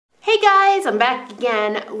guys, I'm back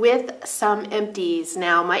again with some empties.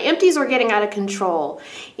 Now my empties were getting out of control,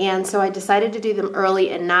 and so I decided to do them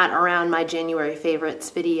early and not around my January favorites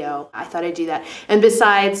video. I thought I'd do that. And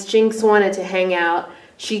besides, Jinx wanted to hang out.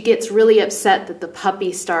 She gets really upset that the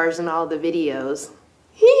puppy stars in all the videos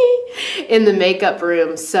in the makeup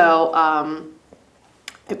room. So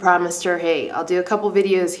I promised her, hey, I'll do a couple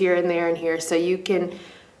videos here and there and here so you can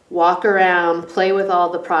walk around, play with all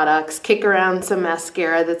the products, kick around some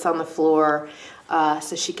mascara that's on the floor,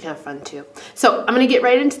 so she can have fun too. So I'm gonna get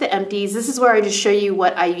right into the empties. This is where I just show you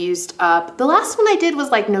what I used up. The last one I did was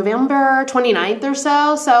like November 29th or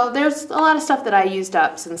so, so there's a lot of stuff that I used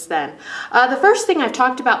up since then. The first thing I've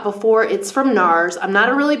talked about before, it's from Nars. I'm not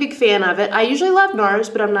a really big fan of it. I usually love Nars,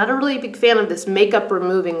 but I'm not a really big fan of this makeup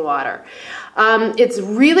removing water. It's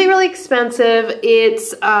really, really expensive.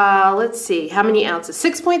 It's, let's see, how many ounces?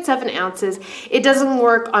 6.7 ounces. It doesn't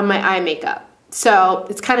work on my eye makeup, so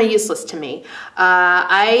it's kind of useless to me.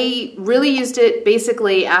 I really used it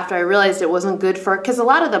basically after I realized it wasn't good for, because a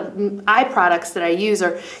lot of the eye products that I use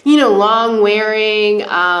are, you know, long wearing.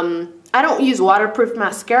 I don't use waterproof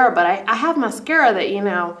mascara, but I have mascara that, you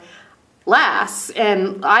know, lasts,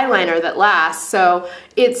 and eyeliner that lasts, so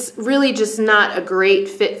it's really just not a great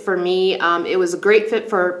fit for me. It was a great fit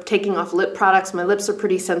for taking off lip products. My lips are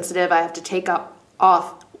pretty sensitive. I have to take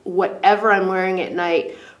off whatever I'm wearing at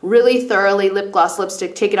night really thoroughly, lip gloss,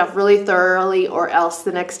 lipstick, take it off really thoroughly, or else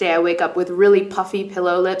the next day I wake up with really puffy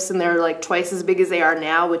pillow lips, and they're like twice as big as they are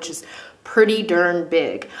now, which is pretty darn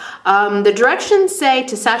big. The directions say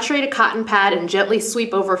to saturate a cotton pad and gently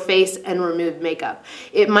sweep over face and remove makeup.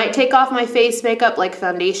 It might take off my face makeup like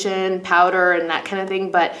foundation, powder, and that kind of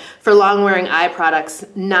thing, but for long wearing eye products,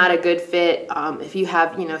 not a good fit. If you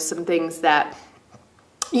have, you know, some things that,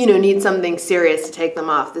 you know, need something serious to take them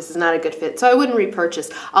off, this is not a good fit, so I wouldn't repurchase.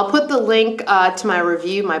 I'll put the link to my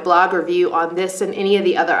review, my blog review on this and any of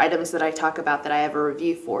the other items that I talk about that I have a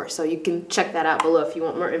review for, so you can check that out below if you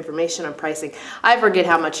want more information on pricing. I forget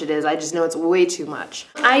how much it is, I just know it's way too much.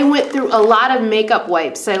 I went through a lot of makeup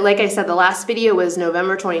wipes. So like I said, the last video was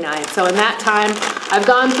November 29th, so in that time I've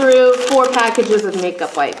gone through 4 packages of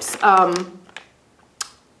makeup wipes. I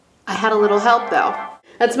had a little help though.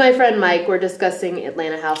 That's my friend Mike. We're discussing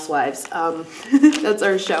Atlanta Housewives. That's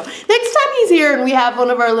our show. Next time he's here and we have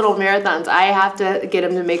one of our little marathons, I have to get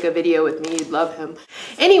him to make a video with me. You'd love him.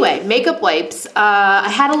 Anyway, makeup wipes. I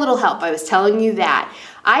had a little help. I was telling you that.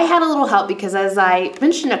 I had a little help because, as I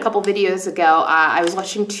mentioned a couple videos ago, I was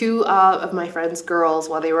watching 2 of my friends' girls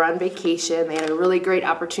while they were on vacation. They had a really great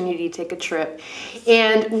opportunity to take a trip,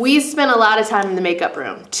 and we spent a lot of time in the makeup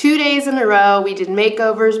room. 2 days in a row, we did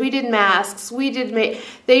makeovers, we did masks,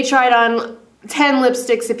 they tried on 10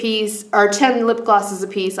 lipsticks a piece, or 10 lip glosses a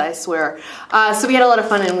piece, I swear. So we had a lot of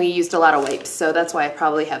fun and we used a lot of wipes, so that's why I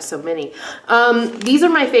probably have so many. These are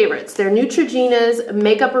my favorites. They're Neutrogena's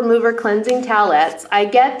Makeup Remover Cleansing Towelettes. I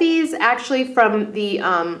get these actually from the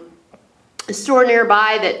store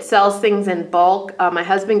nearby that sells things in bulk. My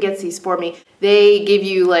husband gets these for me. They give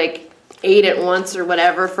you like 8 at once or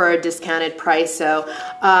whatever for a discounted price, so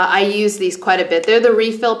I use these quite a bit. They're the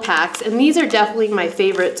refill packs, and these are definitely my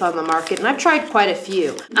favorites on the market, and I've tried quite a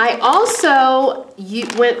few. I also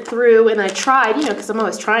went through and I tried, you know, because I'm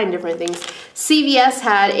always trying different things. CVS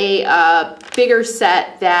had a bigger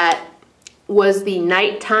set that was the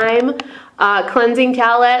nighttime cleansing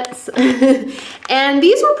towelettes, and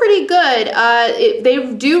these were pretty good.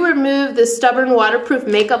 They do remove the stubborn waterproof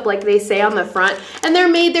makeup like they say on the front, and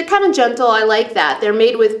they're kind of gentle. I like that. They're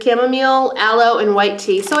made with chamomile, aloe, and white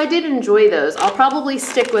tea, so I did enjoy those. I'll probably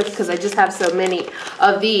stick with, because I just have so many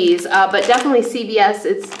of these, but definitely CVS,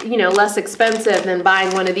 it's, you know, less expensive than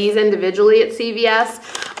buying one of these individually at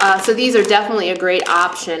CVS, so these are definitely a great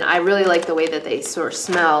option. I really like the way that they sort of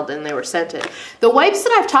smelled and they were scented. The wipes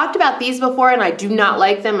that I've talked about these before, and I do not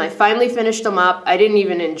like them. I finally finished them up. I didn't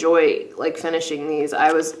even enjoy like finishing these.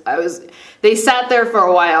 They sat there for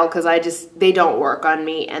a while because they don't work on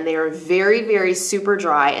me, and they are very, very super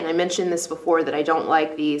dry, and I mentioned this before that I don't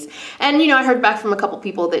like these, and you know, I heard back from a couple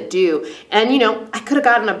people that do, and you know, I could have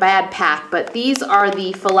gotten a bad pack, but these are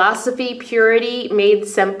the Philosophy Purity Made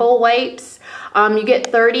Simple wipes. You get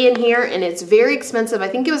 30 in here, and it's very expensive. I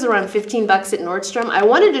think it was around 15 bucks at Nordstrom. I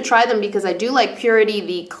wanted to try them because I do like Purity,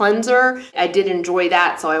 the cleanser. I did enjoy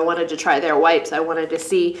that, so I wanted to try their wipes. I wanted to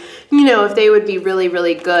see, you know, if they would be really,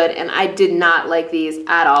 really good, and I did not like these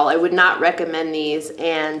at all. I would not recommend these,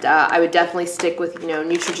 and I would definitely stick with, you know,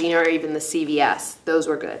 Neutrogena or even the CVS. Those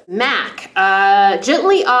were good. MAC,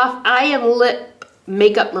 Gently Off Eye and Lip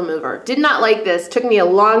Makeup Remover. Did not like this. Took me a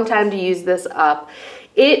long time to use this up.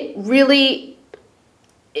 It really,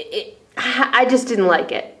 I just didn't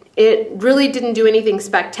like it. It really didn't do anything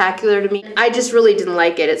spectacular to me. I just really didn't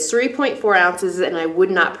like it. It's 3.4 ounces and I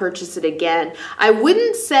would not purchase it again. I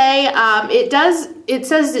wouldn't say, it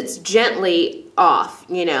says it's gently off,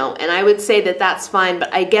 you know, and I would say that that's fine,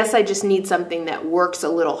 but I guess I just need something that works a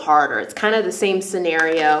little harder. It's kind of the same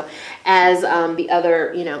scenario as the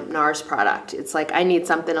other, you know, Nars product. It's like I need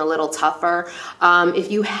something a little tougher.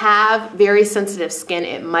 If you have very sensitive skin,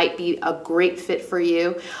 it might be a great fit for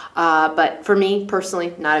you, but for me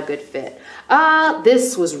personally, not a good fit.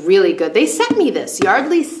 This was really good. They sent me this.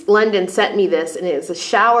 Yardley London sent me this, and it's a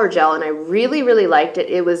shower gel, and I really, really liked it.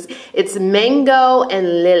 It's mango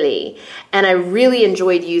and lily, and I really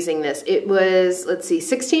enjoyed using this. It was, let's see,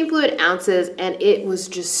 16 fluid ounces, and it was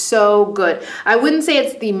just so good. I wouldn't say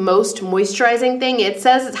it's the most moisturizing thing. It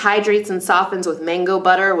says it hydrates and softens with mango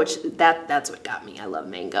butter, which that's what got me. I love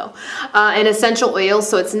mango. And essential oils,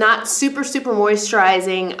 so it's not super, super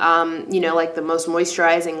moisturizing, you know, like the most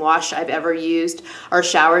moisturizing wash I've ever used or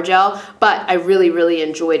shower gel, but I really, really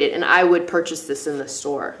enjoyed it, and I would purchase this in the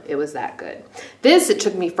store. It was that good. This, it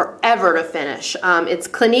took me forever to finish. It's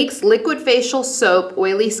Clinique's Liquid Facial Soap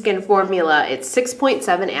Oily Skin Formula. It's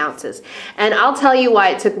 6.7 ounces, and I'll tell you why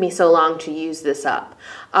it took me so long to use this up.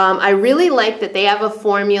 I really like that they have a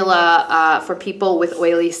formula for people with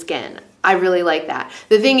oily skin. I really like that.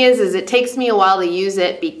 The thing is it takes me a while to use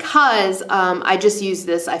it because I just use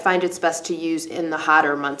this. I find it's best to use in the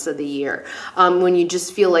hotter months of the year when you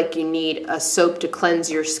just feel like you need a soap to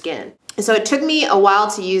cleanse your skin. So it took me a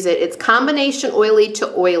while to use it. It's combination oily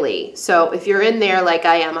to oily. So if you're in there like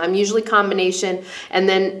I am, I'm usually combination, and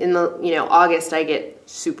then in the, you know, August I get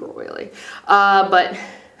super oily. But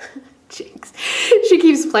jinx. She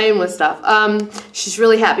keeps playing with stuff. She's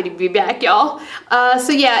really happy to be back, y'all.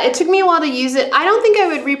 So yeah, it took me a while to use it. I don't think I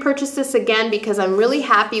would repurchase this again because I'm really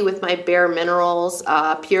happy with my Bare Minerals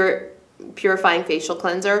Purifying Facial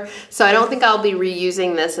Cleanser. So I don't think I'll be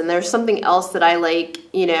reusing this, and there's something else that I like,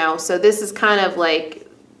 you know, so this is kind of like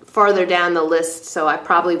farther down the list, so I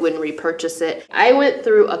probably wouldn't repurchase it. I went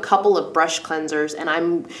through a couple of brush cleansers, and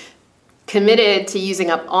I'm committed to using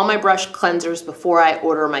up all my brush cleansers before I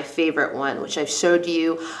order my favorite one, which I've showed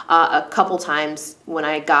you a couple times when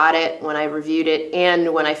I got it, when I reviewed it,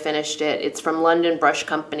 and when I finished it. It's from London Brush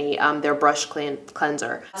Company, their brush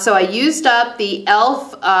cleanser. So I used up the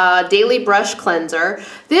e.l.f. Daily Brush Cleanser.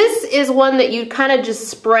 This is one that you kind of just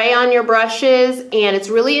spray on your brushes, and it's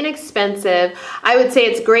really inexpensive. I would say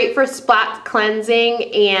it's great for spot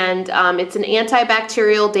cleansing, and it's an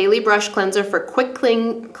antibacterial daily brush cleanser for quick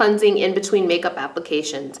cleansing in between makeup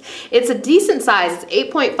applications. It's a decent size. It's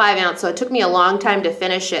 8.5 ounce, so it took me a long time to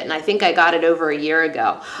finish it, and I think I got it over a year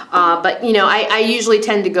ago. But you know, I usually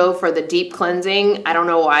tend to go for the deep cleansing. I don't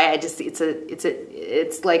know why. I just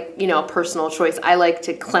it's like, you know, a personal choice. I like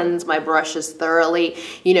to cleanse my brushes thoroughly,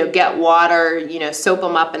 you know, get water, you know, soap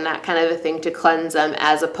them up and that kind of a thing to cleanse them,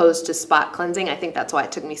 as opposed to spot cleansing. I think that's why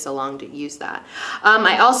it took me so long to use that.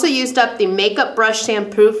 I also used up the makeup brush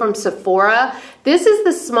shampoo from Sephora. This is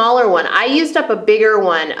the smaller one. I used up a bigger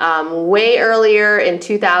one way earlier in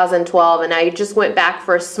 2012, and I just went back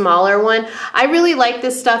for a smaller one. I really like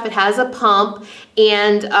this stuff. It has a pump,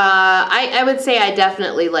 and I would say I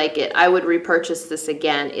definitely like it. I would repurchase this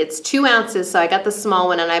again. It's 2 ounces, so I got the small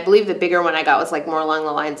one, and I believe the bigger one I got was like more along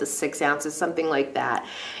the lines of 6 ounces, something like that.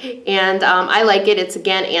 And I like it. It's,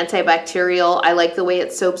 again, antibacterial. I like the way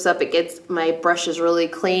it soaps up. It gets my brushes really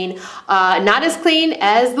clean. Not as clean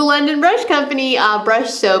as the London Brush Company brush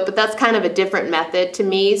soap, but that's kind of a different method to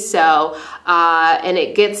me. So, and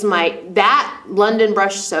it gets that London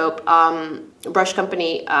brush soap, Brush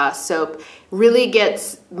Company soap, really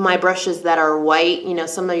gets my brushes that are white. You know,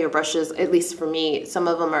 some of your brushes, at least for me, some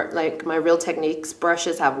of them are like my Real Techniques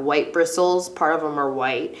brushes have white bristles. Part of them are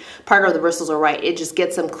white. Part of the bristles are white. It just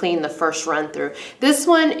gets them clean the first run through. This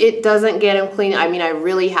one, it doesn't get them clean. I mean, I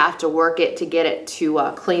really have to work it to get it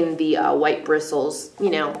to clean the white bristles, you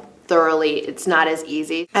know, thoroughly. It's not as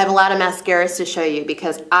easy. I have a lot of mascaras to show you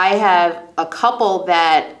because I have a couple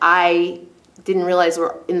that I didn't realize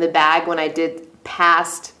were in the bag when I did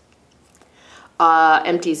past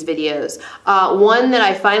Empties videos. One that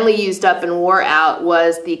I finally used up and wore out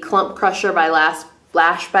was the Clump Crusher by Lash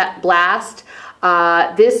Blast.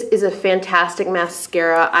 This is a fantastic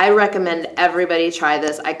mascara. I recommend everybody try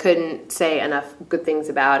this. I couldn't say enough good things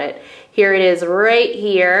about it. Here it is right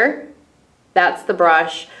here. That's the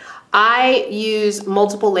brush. I use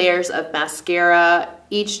multiple layers of mascara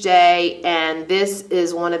each day, and this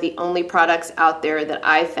is one of the only products out there that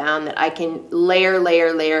I found that I can layer,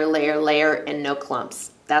 and no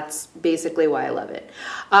clumps. That's basically why I love it.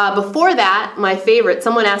 Before that, my favorite,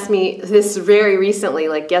 someone asked me this very recently,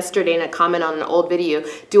 like yesterday in a comment on an old video,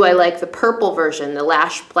 do I like the purple version, the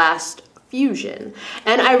Lash Blast Fusion?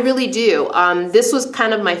 And I really do. This was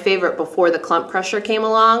kind of my favorite before the clump crusher came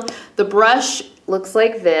along. The brush looks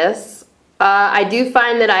like this. I do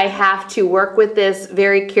find that I have to work with this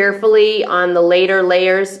very carefully on the later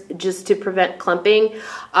layers just to prevent clumping,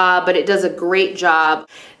 but it does a great job.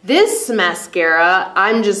 This mascara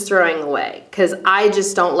I'm just throwing away because I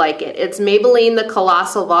just don't like it. It's Maybelline the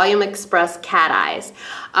Colossal Volume Express Cat Eyes.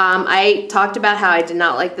 I talked about how I did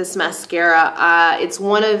not like this mascara. It's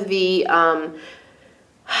one of the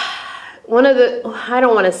I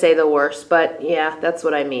don't want to say the worst, but yeah, that's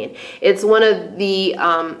what I mean. It's one of the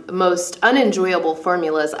most unenjoyable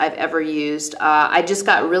formulas I've ever used. I just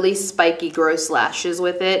got really spiky, gross lashes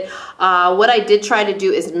with it. What I did try to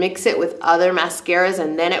do is mix it with other mascaras,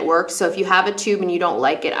 and then it works. So if you have a tube and you don't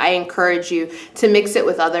like it, I encourage you to mix it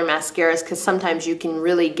with other mascaras, because sometimes you can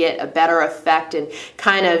really get a better effect and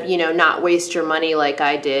kind of, you know, not waste your money like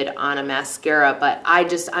I did on a mascara. But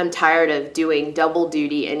I'm tired of doing double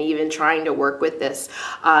duty and even trying to work with this,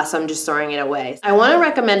 so I'm just throwing it away. I want to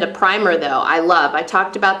recommend a primer though. I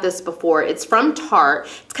talked about this before. It's from Tarte.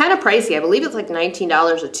 It's kind of pricey. I believe it's like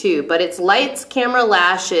 $19 a tube, but it's Lights Camera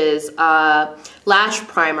Lashes lash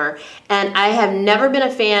primer, and I have never been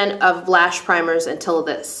a fan of lash primers until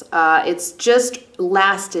this. It's just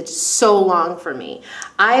lasted so long for me.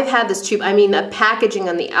 I've had this tube, I mean, the packaging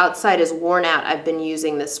on the outside is worn out. I've been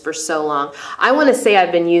using this for so long. I want to say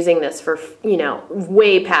I've been using this for, you know,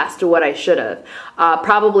 way past what I should have.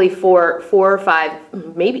 Probably for 4 or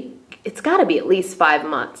 5, maybe. It's got to be at least 5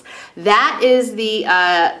 months. That is the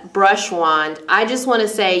brush wand. I just want to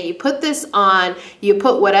say, you put this on, you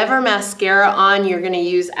put whatever mascara on you're going to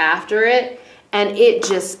use after it, and it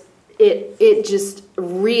just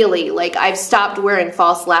really, like, I've stopped wearing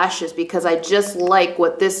false lashes because I just like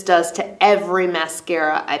what this does to every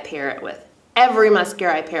mascara I pair it with. Every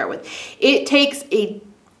mascara I pair it with. It takes a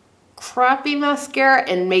crappy mascara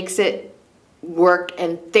and makes it work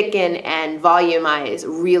and thicken and volumize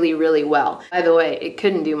really, really well. By the way, it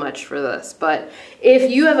couldn't do much for this, but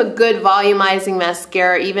if you have a good volumizing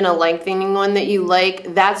mascara, even a lengthening one that you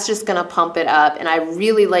like, that's just gonna pump it up, and I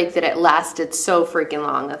really like that it lasted so freaking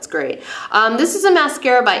long. That's great. This is a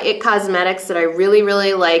mascara by IT Cosmetics that I really,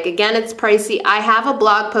 really like. Again, it's pricey. I have a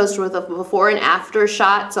blog post with a before and after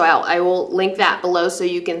shot, so I will link that below so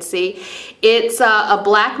you can see. It's a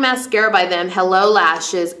black mascara by them, Hello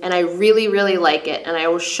Lashes, and I really, really like it, and I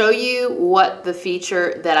will show you what the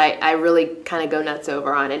feature that I really kind of go nuts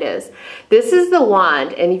over on it is. This is the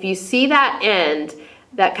wand, and if you see that end,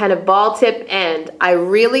 that kind of ball tip end, I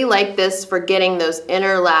really like this for getting those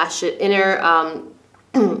inner lash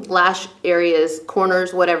areas,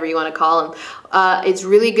 corners, whatever you want to call them. It's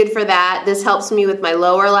really good for that. This helps me with my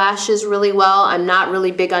lower lashes really well. I'm not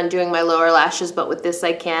really big on doing my lower lashes, but with this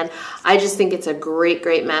I can. I just think it's a great,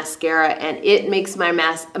 great mascara, and it makes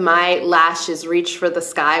my lashes reach for the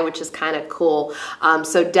sky, which is kind of cool.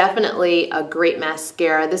 So definitely a great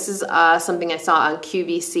mascara. This is something I saw on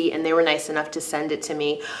QVC, and they were nice enough to send it to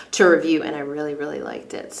me to review, and I really, really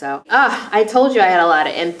liked it. So I told you I had a lot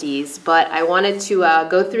of empties, but I wanted to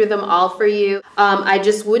go through them all for you. I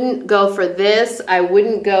just wouldn't go for this. I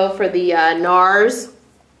wouldn't go for the Nars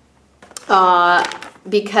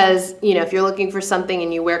because, you know, if you're looking for something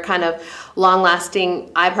and you wear kind of long-lasting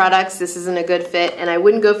eye products, this isn't a good fit. And I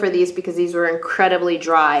wouldn't go for these because these were incredibly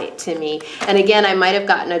dry to me. And again, I might have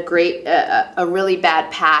gotten a really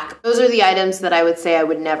bad pack. Those are the items that I would say I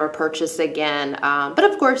would never purchase again. But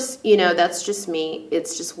of course, you know, that's just me.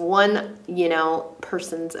 It's just one, you know,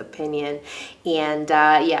 person's opinion. And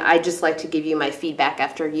yeah, I just like to give you my feedback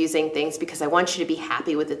after using things because I want you to be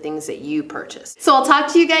happy with the things that you purchase. So I'll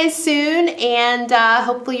talk to you guys soon, and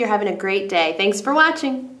hopefully you're having a great day. Thanks for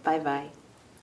watching. Bye-bye.